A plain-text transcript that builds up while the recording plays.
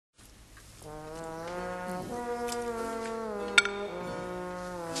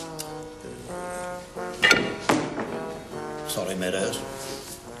Sorry, Meadows.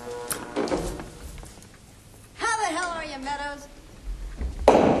 How the hell are you, Meadows?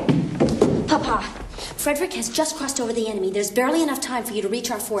 Papa, Frederick has just crossed over the enemy. There's barely enough time for you to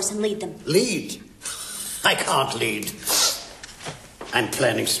reach our force and lead them. Lead? I can't lead. I'm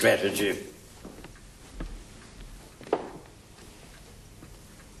planning strategy.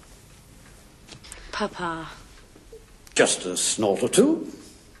 Papa. Just a snort or two.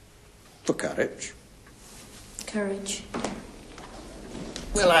 For courage. Courage.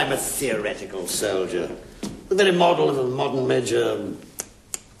 Well, I'm a theoretical soldier. The very model of a modern major.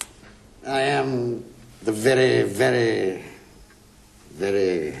 I am the very, very,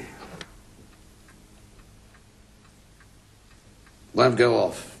 very... Won't go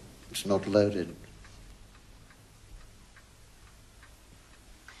off. It's not loaded.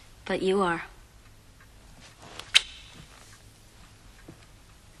 But you are.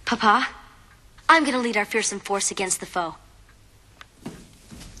 Papa, I'm going to lead our fearsome force against the foe.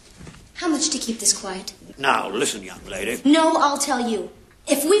 How much to keep this quiet? Now, listen, young lady. No, I'll tell you.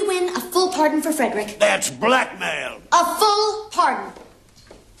 If we win, a full pardon for Frederick. That's blackmail. A full pardon.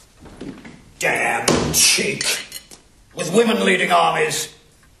 Damn cheek. With women leading armies,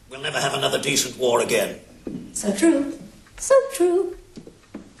 we'll never have another decent war again. So true. So true.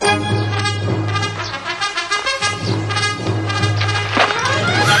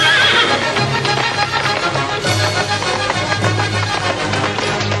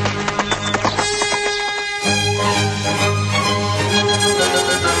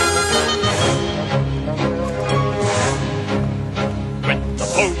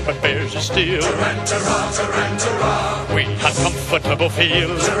 Bears are still. Tarantara, Tarantara. We have comfortable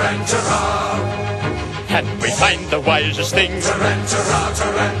fields. Tarantara. And we find the wisest thing. Tarantara,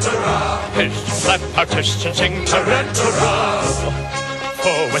 Tarantara. Is to clap our chests and sing Tarantara.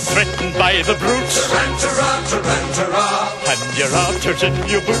 For we're threatened by the brutes. Tarantara, Tarantara. And your archers in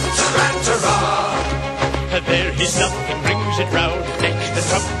your boots. Tarantara. There is nothing brings it round. Next the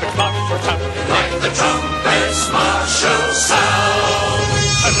trumpet marshal sound. Like the trumpet's martial sound.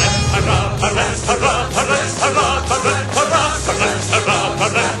 Tarantara, tarantara, tarantara, tarantara,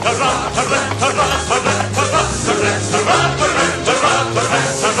 tarantara, tarantara, tarantara, tarantara, tarantara,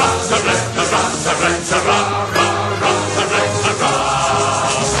 tarantara, tarantara, tarantara, tarantara.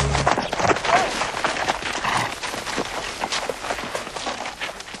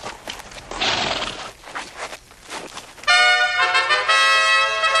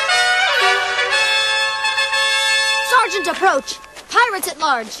 Sergeant, approach. Pirates at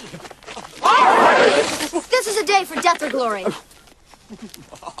large. This is a day for death or glory.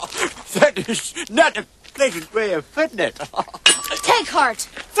 That is not a pleasant way of putting it. Take heart.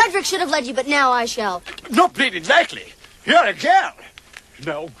 Frederick should have led you, but now I shall. Not bleeding likely. You're a girl.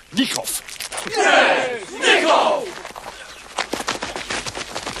 No, Nikov. Yes, Nico!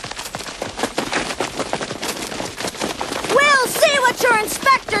 We'll see what your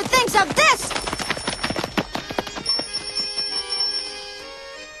inspector thinks of this.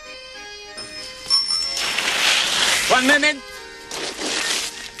 1 minute.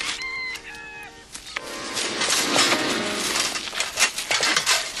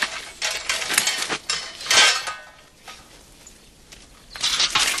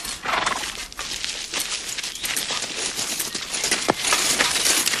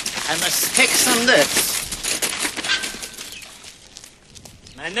 I must fix on this.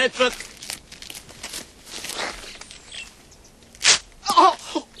 My notebook. Oh!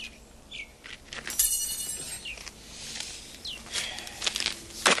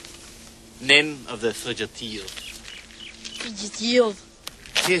 Name of the fugitive. Fugitive.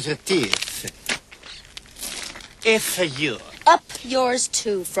 Fugitive. F.U. Up yours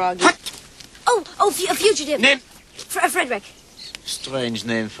too, Froggy. A fugitive. Name. Frederick. Strange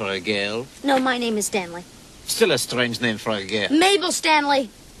name for a girl. No, my name is Stanley. Still a strange name for a girl. Mabel Stanley.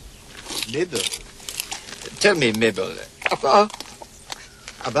 Mabel? Tell me, Mabel,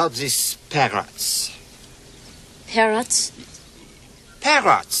 about these parrots. Parrots?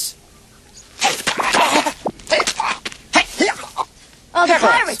 Parrots! Oh, the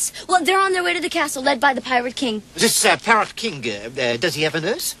pirates! Well, they're on their way to the castle, led by the Pirate King. This Parrot King, does he have a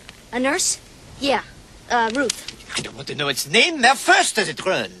nurse? A nurse? Yeah, Ruth. I don't want to know its name. How fast does it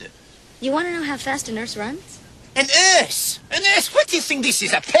run? You want to know how fast a nurse runs? An nurse! A nurse? What do you think this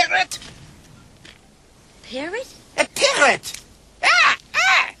is, a parrot? Parrot? A parrot!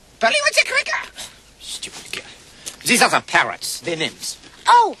 Polly, what's a cricker? Stupid girl. These are the parrots. Their names.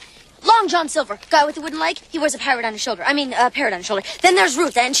 Oh! Long John Silver, guy with the wooden leg. He wears a pirate on his shoulder. I mean, a parrot on his shoulder. Then there's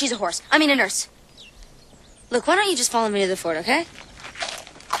Ruth, and she's a horse. I mean, a nurse. Look, why don't you just follow me to the fort, okay?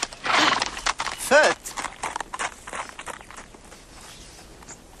 Fort?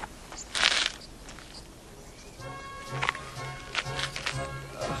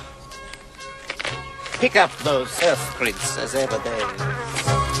 pick up those surf prints as ever they...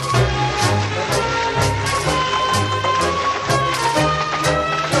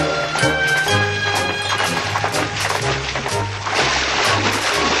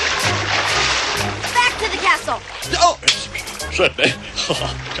 Back to the castle. Oh, certainly.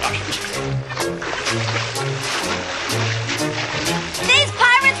 Oh, gosh. These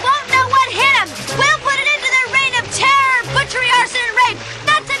pirates won't know what hit them. We'll put it into their reign of terror, butchery, arson, and rape.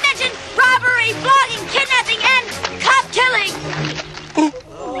 Not to mention robbery, flogging, kidnapping, and cop killing.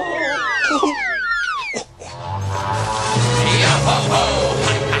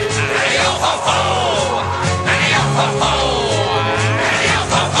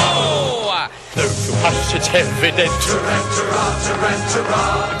 Though to us it's evident Tarantara,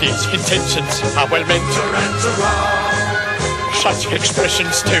 Tarantara, these intentions are well meant. Tarantara, Such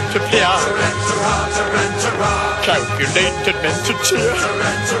expressions don't appear Tarantara, Tarantara, calculated meant to cheer.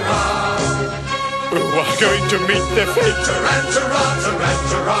 Tarantara, Who are going to meet their fate Tarantara,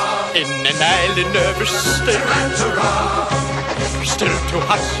 Tarantara, in an highly nervous state. Tarantara, Still to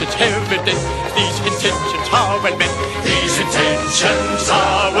us it's evident these intentions are well meant. These intentions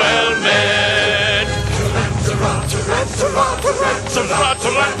are well meant. Tarantara, Tarantara,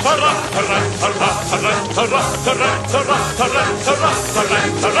 Tarantara, Tarantara, tarantara, tarantara, tarantara, tarantara,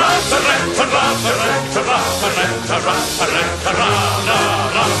 tarantara, tarantara, tarantara, tarantara, tarantara,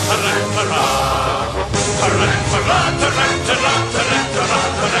 tarantara, tarantara, tarantara, tarantara,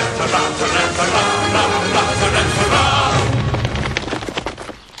 tarantara, tarantara, tarantara.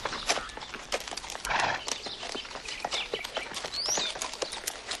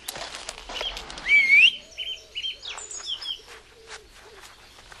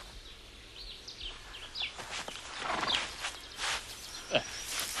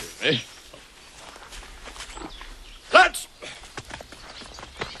 Eh?